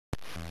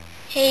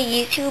Hey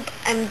YouTube,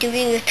 I'm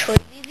doing a toy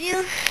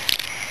review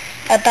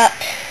about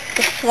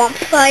the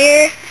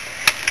swarfire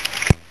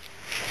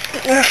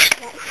nerf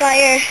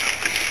swarfire.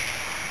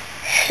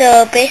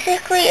 So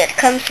basically it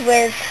comes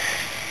with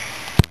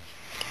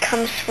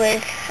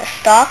a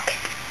stock,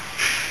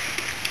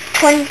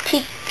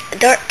 20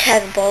 dirt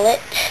tag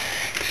bullets,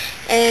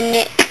 and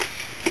it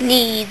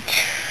needs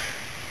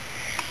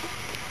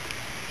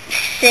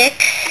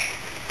 6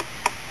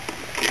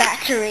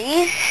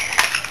 batteries.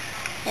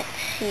 Let's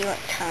see what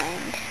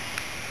kind.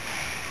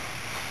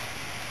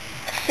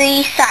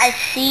 3 size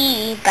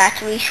C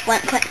batteries,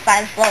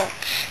 1.5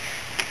 volts.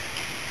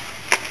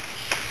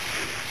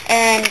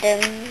 And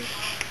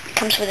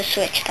comes with a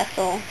switch, that's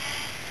all.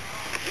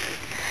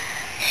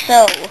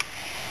 So,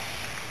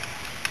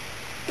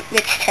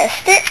 let's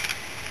test it.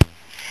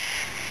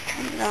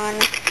 Turn it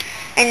on.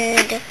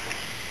 And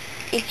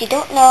if you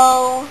don't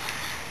know,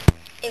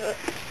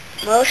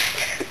 most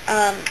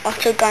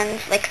auto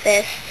guns like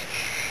this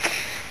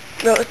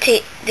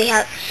rotate.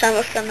 Some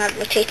of them have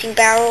rotating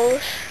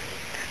barrels.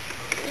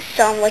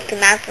 Some, like the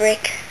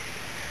Maverick,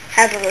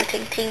 have a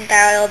rotating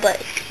barrel,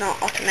 but it's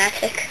not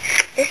automatic.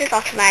 This is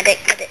automatic,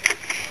 but it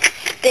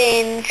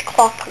spins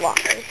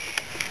clockwise.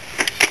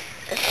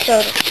 So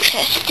let's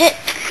test it.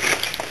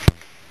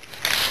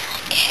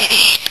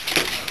 Okay.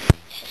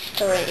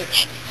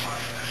 Storage.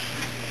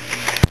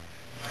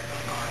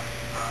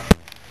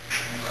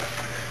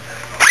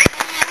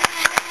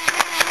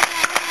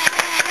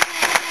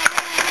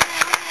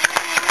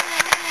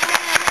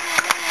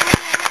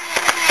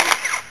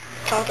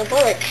 All the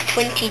bullets,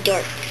 20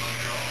 darts.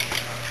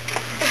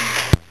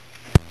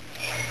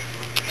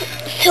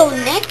 So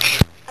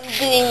next, I'm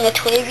doing a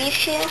toy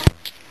review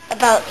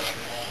about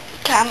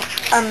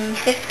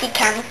 50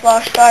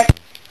 camouflage darts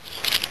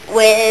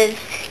with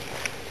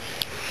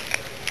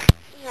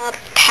a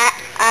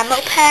ammo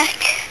pack,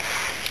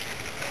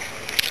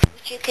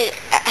 which you could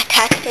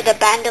attach to the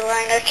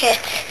bandoliner kit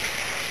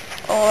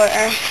or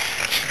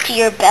to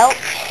your belt.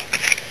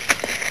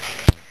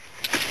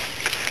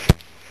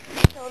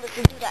 So let's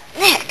do that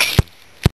next.